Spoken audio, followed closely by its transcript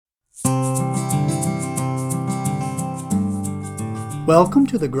Welcome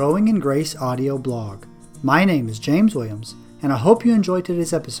to the Growing in Grace audio blog. My name is James Williams, and I hope you enjoyed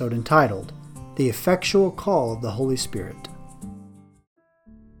today's episode entitled, The Effectual Call of the Holy Spirit.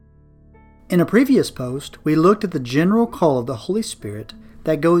 In a previous post, we looked at the general call of the Holy Spirit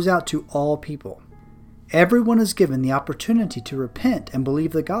that goes out to all people. Everyone is given the opportunity to repent and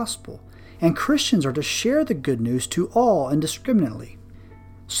believe the gospel, and Christians are to share the good news to all indiscriminately.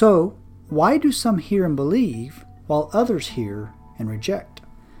 So, why do some hear and believe, while others hear and reject?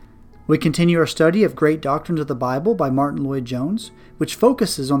 We continue our study of Great Doctrines of the Bible by Martin Lloyd-Jones, which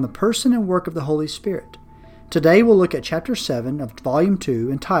focuses on the person and work of the Holy Spirit. Today we'll look at Chapter 7 of Volume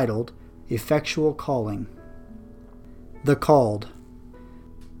 2 entitled, Effectual Calling. The Called.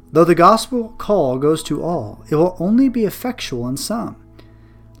 Though the gospel call goes to all, it will only be effectual in some.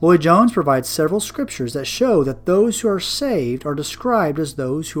 Lloyd-Jones provides several scriptures that show that those who are saved are described as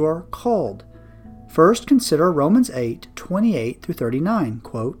those who are called. First, consider Romans 8:28-39,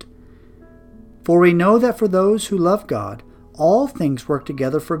 quote, "For we know that for those who love God, all things work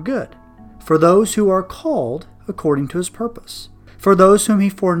together for good, for those who are called according to his purpose. For those whom he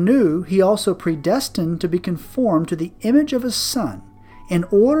foreknew, he also predestined to be conformed to the image of his Son, in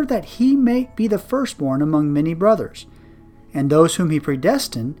order that he may be the firstborn among many brothers. And those whom he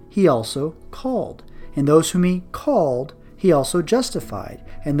predestined, he also called. And those whom he called, he also justified.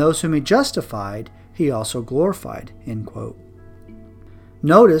 And those whom he justified, he also glorified." End quote.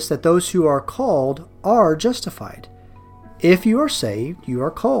 Notice that those who are called are justified. If you are saved, you are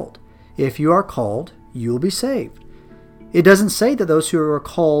called. If you are called, you will be saved. It doesn't say that those who are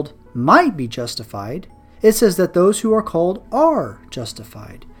called might be justified. It says that those who are called are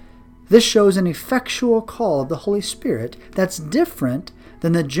justified. This shows an effectual call of the Holy Spirit that's different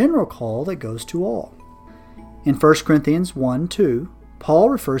than the general call that goes to all. In 1 Corinthians 1:2,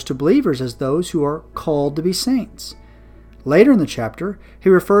 Paul refers to believers as those who are called to be saints. Later in the chapter, he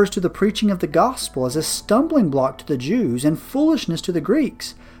refers to the preaching of the gospel as a stumbling block to the Jews and foolishness to the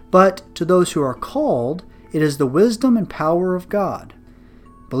Greeks, but to those who are called, it is the wisdom and power of God.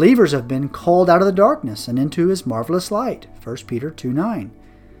 Believers have been called out of the darkness and into his marvelous light, 1 Peter 2:9.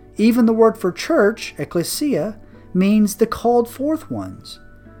 Even the word for church, ecclesia, means the called forth ones.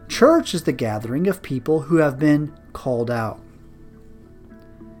 Church is the gathering of people who have been called out.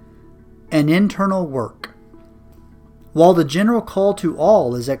 An internal work. While the general call to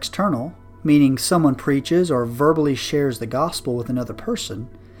all is external, meaning someone preaches or verbally shares the gospel with another person,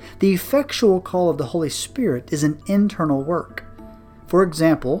 the effectual call of the Holy Spirit is an internal work. For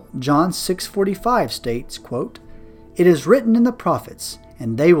example, John 6:45 states, quote, "It is written in the prophets,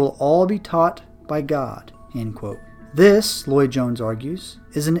 and they will all be taught by God." End quote. This, Lloyd-Jones argues,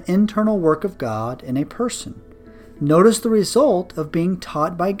 is an internal work of God in a person. Notice the result of being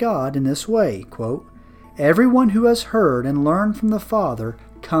taught by God in this way, quote, "Everyone who has heard and learned from the Father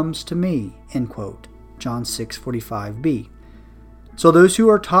comes to me," end quote, John 6:45b. So those who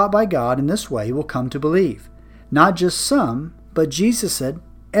are taught by God in this way will come to believe. Not just some, but Jesus said,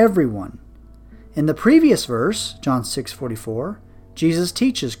 everyone. In the previous verse, John 6:44, Jesus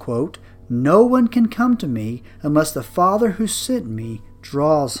teaches, quote, "No one can come to me unless the Father who sent me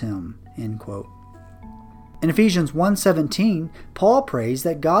draws him," end quote. In Ephesians 1:17, Paul prays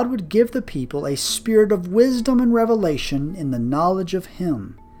that God would give the people a spirit of wisdom and revelation in the knowledge of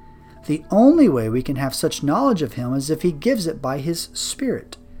him. The only way we can have such knowledge of him is if he gives it by his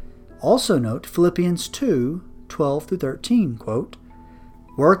Spirit. Also note Philippians 2:12-13, quote,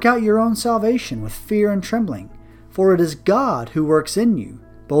 "Work out your own salvation with fear and trembling, for it is God who works in you,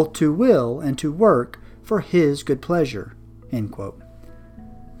 both to will and to work for his good pleasure." End quote.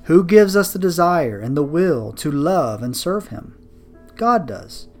 Who gives us the desire and the will to love and serve him? God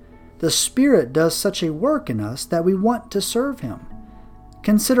does. The Spirit does such a work in us that we want to serve him.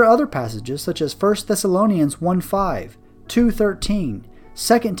 Consider other passages such as 1 Thessalonians 1:5, 2:13,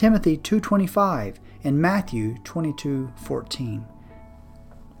 2 Timothy 2:25, and Matthew 22:14.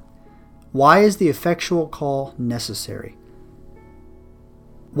 Why is the effectual call necessary?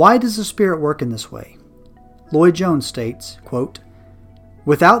 Why does the Spirit work in this way? Lloyd-Jones states, quote,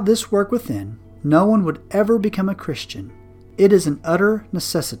 "Without this work within, no one would ever become a Christian. It is an utter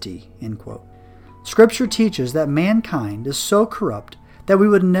necessity." End quote. Scripture teaches that mankind is so corrupt that we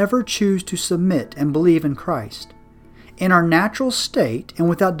would never choose to submit and believe in Christ. In our natural state and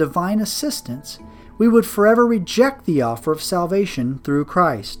without divine assistance, we would forever reject the offer of salvation through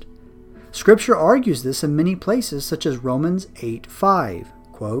Christ. Scripture argues this in many places, such as Romans 8:5,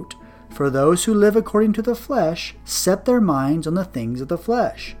 quote, "For those who live according to the flesh set their minds on the things of the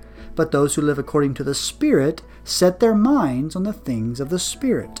flesh, but those who live according to the Spirit set their minds on the things of the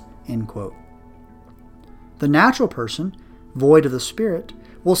Spirit." End quote. The natural person void of the Spirit,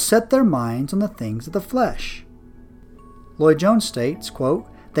 will set their minds on the things of the flesh. Lloyd-Jones states, quote,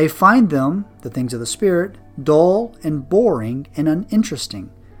 "They find them, the things of the Spirit, dull and boring and uninteresting.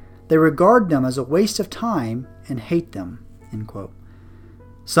 They regard them as a waste of time and hate them." End quote.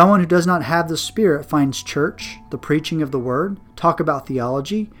 Someone who does not have the Spirit finds church, the preaching of the Word, talk about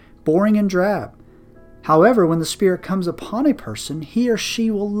theology, boring and drab. However, when the Spirit comes upon a person, he or she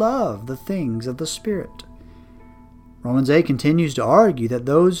will love the things of the Spirit. Romans 8 continues to argue that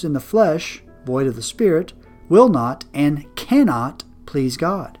those in the flesh, void of the Spirit, will not and cannot please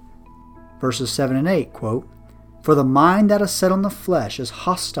God. Verses 7 and 8, quote, "For the mind that is set on the flesh is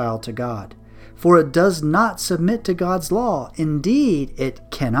hostile to God, for it does not submit to God's law. Indeed, it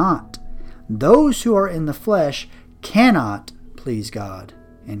cannot. Those who are in the flesh cannot please God."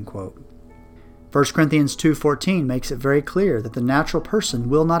 End quote. 1 Corinthians 2:14 makes it very clear that the natural person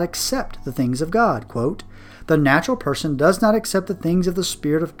will not accept the things of God. Quote, "The natural person does not accept the things of the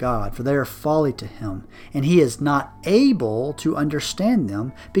Spirit of God, for they are folly to him, and he is not able to understand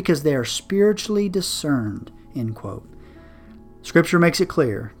them because they are spiritually discerned." End quote. Scripture makes it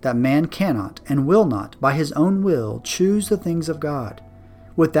clear that man cannot and will not, by his own will, choose the things of God.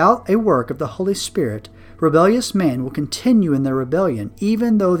 Without a work of the Holy Spirit, rebellious men will continue in their rebellion,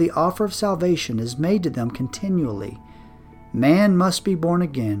 even though the offer of salvation is made to them continually. Man must be born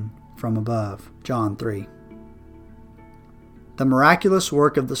again from above. John 3. The miraculous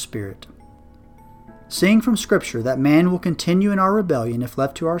work of the Spirit. Seeing from Scripture that man will continue in our rebellion if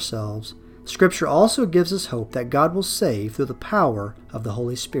left to ourselves, Scripture also gives us hope that God will save through the power of the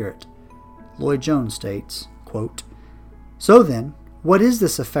Holy Spirit. Lloyd-Jones states, quote, "So then, what is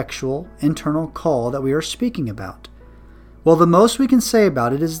this effectual, internal call that we are speaking about? Well, the most we can say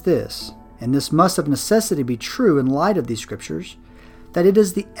about it is this, and this must of necessity be true in light of these Scriptures, that it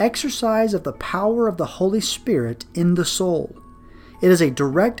is the exercise of the power of the Holy Spirit in the soul. It is a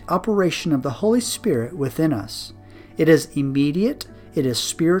direct operation of the Holy Spirit within us. It is immediate, it is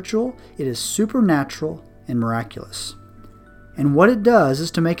spiritual, it is supernatural, and miraculous. And what it does is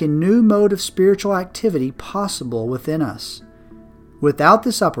to make a new mode of spiritual activity possible within us. Without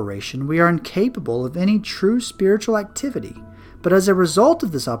this operation, we are incapable of any true spiritual activity, but as a result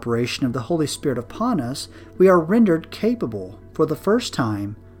of this operation of the Holy Spirit upon us, we are rendered capable, for the first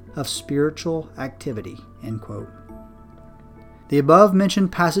time, of spiritual activity." End quote. The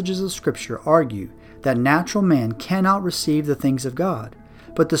above-mentioned passages of Scripture argue that natural man cannot receive the things of God,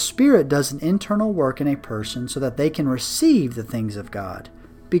 but the Spirit does an internal work in a person so that they can receive the things of God,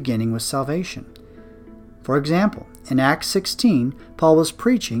 beginning with salvation. For example, in Acts 16, Paul was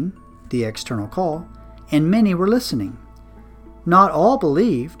preaching, the external call, and many were listening. Not all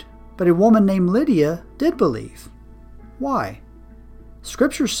believed, but a woman named Lydia did believe. Why?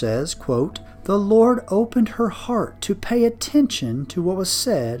 Scripture says, quote, "The Lord opened her heart to pay attention to what was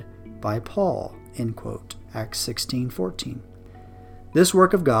said by Paul." End quote. Acts 16:14. This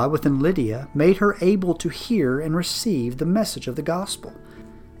work of God within Lydia made her able to hear and receive the message of the gospel.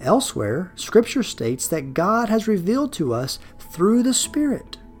 Elsewhere, Scripture states that God has revealed to us through the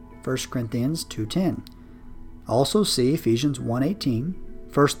Spirit. 1 Corinthians 2:10. Also see Ephesians 1:18,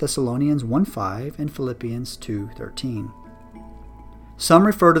 1 Thessalonians 1:5, and Philippians 2:13. Some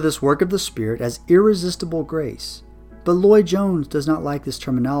refer to this work of the Spirit as irresistible grace, but Lloyd-Jones does not like this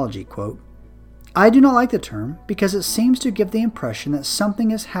terminology. Quote, "I do not like the term because it seems to give the impression that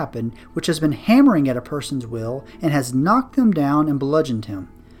something has happened which has been hammering at a person's will and has knocked them down and bludgeoned him.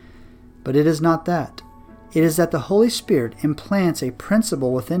 But it is not that. It is that the Holy Spirit implants a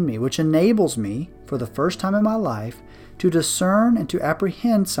principle within me which enables me, for the first time in my life, to discern and to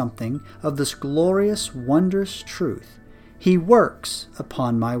apprehend something of this glorious, wondrous truth. He works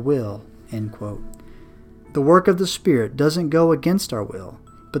upon my will." End quote. The work of the Spirit doesn't go against our will,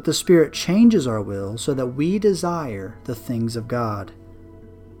 but the Spirit changes our will so that we desire the things of God.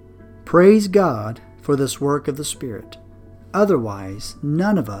 Praise God for this work of the Spirit. Otherwise,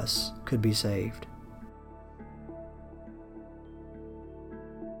 none of us could be saved.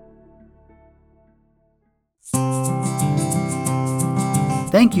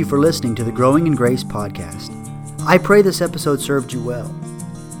 Thank you for listening to the Growing in Grace podcast. I pray this episode served you well.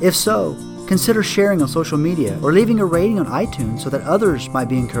 If so, consider sharing on social media or leaving a rating on iTunes so that others might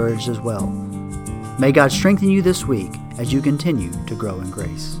be encouraged as well. May God strengthen you this week as you continue to grow in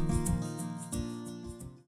grace.